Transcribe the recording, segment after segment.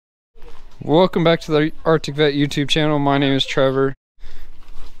Welcome back to the Arctic Vet YouTube channel. My name is Trevor.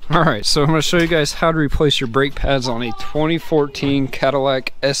 Alright, so I'm going to show you guys how to replace your brake pads on a 2014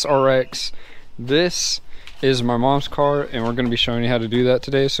 Cadillac SRX. This is my mom's car and we're going to be showing you how to do that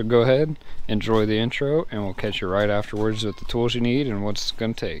today. So go ahead, enjoy the intro, and we'll catch you right afterwards with the tools you need and what it's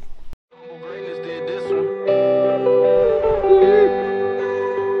going to take.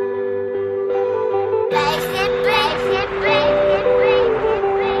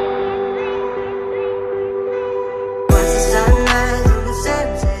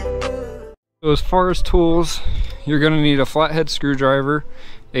 So as far as tools, you're going to need a flathead screwdriver,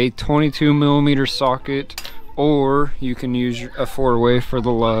 a 22mm socket, or you can use a 4-way for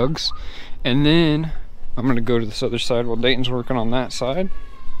the lugs. And then I'm going to go to this other side while Dayton's working on that side.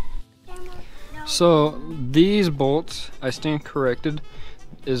 So these bolts, I stand corrected,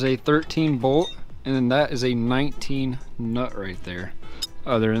 is a 13 bolt, and then that is a 19 nut right there.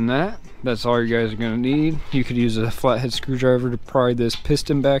 Other than that, that's all you guys are going to need. You could use a flathead screwdriver to pry this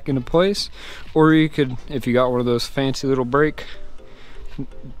piston back into place, or you could, if you got one of those fancy little brake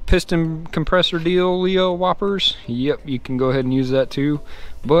piston compressor deal Leo whoppers, yep, you can go ahead and use that too.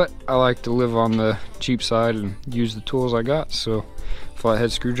 But I like to live on the cheap side and use the tools I got, so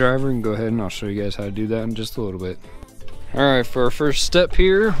flathead screwdriver, and go ahead and I'll show you guys how to do that in just a little bit. Alright, for our first step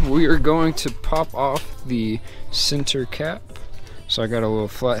here, we are going to pop off the center cap. So I got a little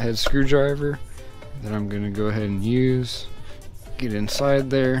flathead screwdriver that I'm going to go ahead and use. Get inside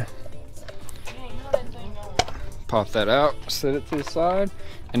there. Pop that out, set it to the side,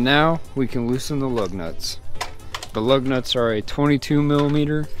 and now we can loosen the lug nuts. The lug nuts are a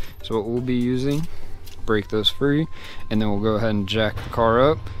 22mm, so what we'll be using, break those free, and then we'll go ahead and jack the car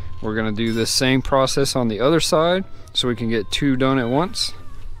up. We're going to do the same process on the other side so we can get two done at once.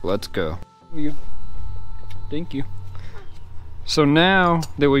 Let's go. Thank you. So now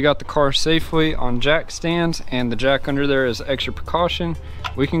that we got the car safely on jack stands and the jack under there is extra precaution,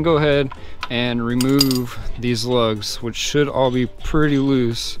 we can go ahead and remove these lugs, which should all be pretty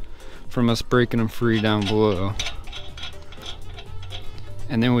loose from us breaking them free down below.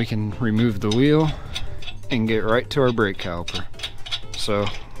 And then we can remove the wheel and get right to our brake caliper. So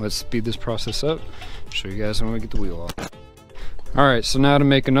let's speed this process up, show you guys when we get the wheel off. Alright, so now to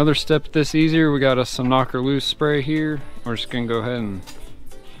make another step this easier, we got some knocker loose spray here. We're just gonna go ahead and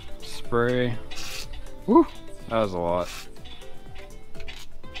spray. Woo, that was a lot.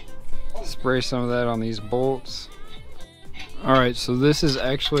 Spray some of that on these bolts. Alright, so this is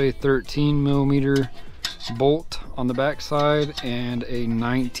actually a 13mm bolt on the back side and a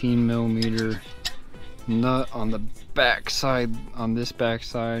 19mm nut on the back side, on this back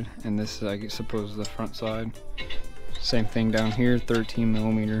side, and this is, I suppose, the front side. Same thing down here,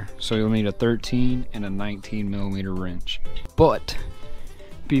 13mm. So you'll need a 13 and a 19mm wrench. But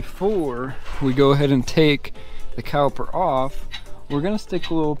before we go ahead and take the caliper off, we're gonna stick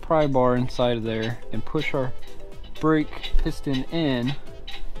a little pry bar inside of there and push our brake piston in,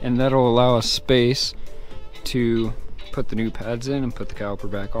 and that'll allow us space to put the new pads in and put the caliper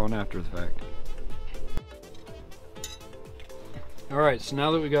back on after the fact. Alright, so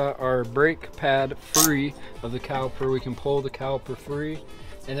now that we got our brake pad free of the caliper, we can pull the caliper free,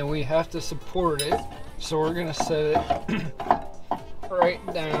 and then we have to support it. So we're going to set it right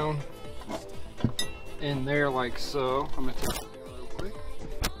down in there like so. I'm going to take it real quick.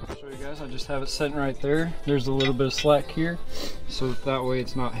 I'll show you guys. I just have it sitting right there. There's a little bit of slack here, so that way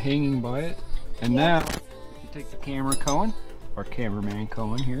it's not hanging by it. And now, if you take the camera Cohen, or cameraman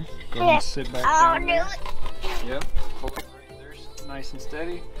Cohen here, go ahead and sit back down there. Yep. Hold it nice and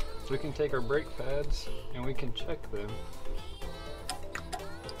steady, so we can take our brake pads and we can check them.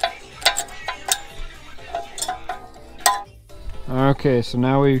 Okay, so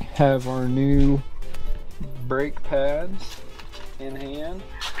now we have our new brake pads in hand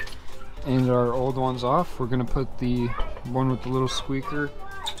and our old ones off. We're going to put the one with the little squeaker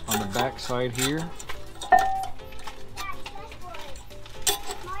on the back side here.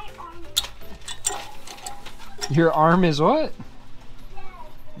 Your arm is what?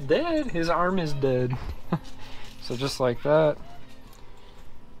 Dead. His arm is dead. So just like that,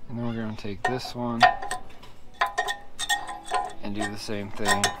 and then we're going to take this one and do the same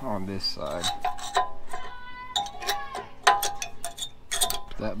thing on this side.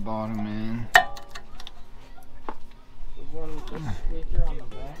 Put that bottom in.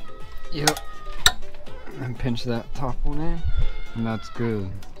 Yep. And pinch that top one in, and that's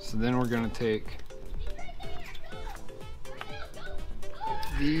good. So then we're going to take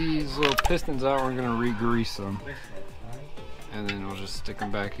these little pistons out, we're going to re-grease them, and then we'll just stick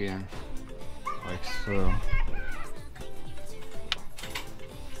them back in like so.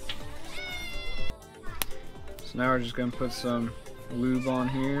 So now we're just gonna put some lube on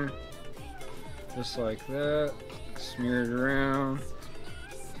here, just like that. Smear it around.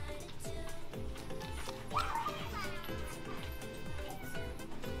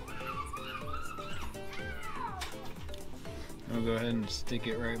 I'll go ahead and stick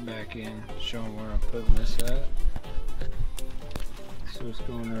it right back in, show them where I'm putting this at. So it's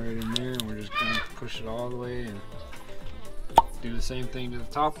going right in there, and we're just going to push it all the way and do the same thing to the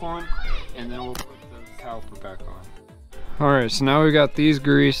top one, and then we'll put the caliper back on. Alright, so now we got these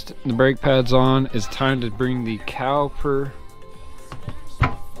greased, the brake pads on. It's time to bring the caliper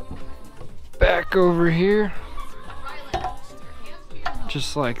back over here.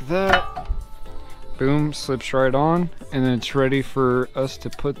 Just like that. Boom, slips right on, and then it's ready for us to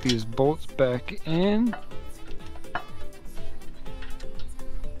put these bolts back in.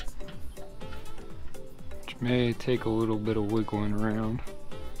 Which may take a little bit of wiggling around.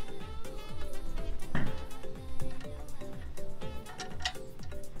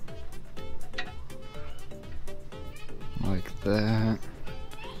 Like that.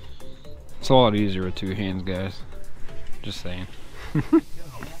 It's a lot easier with two hands, guys. Just saying.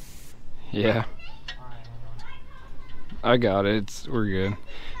 Yeah. I got it. We're good.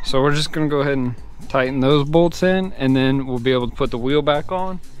 So we're just gonna go ahead and tighten those bolts in, and then we'll be able to put the wheel back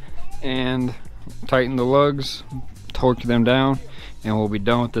on and tighten the lugs, torque them down, and we'll be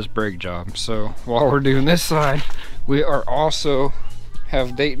done with this brake job. So while we're doing this side, we are also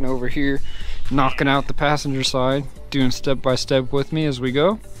have Dayton over here knocking out the passenger side, doing step by step with me as we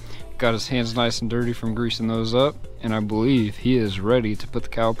go. Got his hands nice and dirty from greasing those up, and I believe he is ready to put the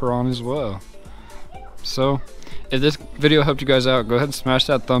caliper on as well. So if this video helped you guys out, go ahead and smash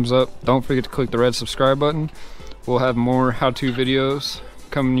that thumbs up. Don't forget to click the red subscribe button. We'll have more how-to videos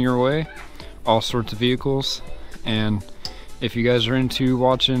coming your way, all sorts of vehicles. And if you guys are into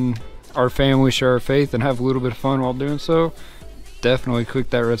watching our family share our faith and have a little bit of fun while doing so, definitely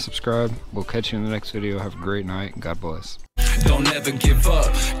click that red subscribe. We'll catch you in the next video. Have a great night. God bless. Don't ever give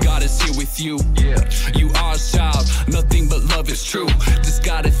up, God is here with you. You are a child, nothing but love is true. Just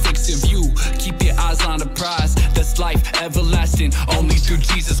got a fixed view, keep your eyes on the prize. That's life everlasting, only through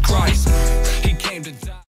Jesus Christ.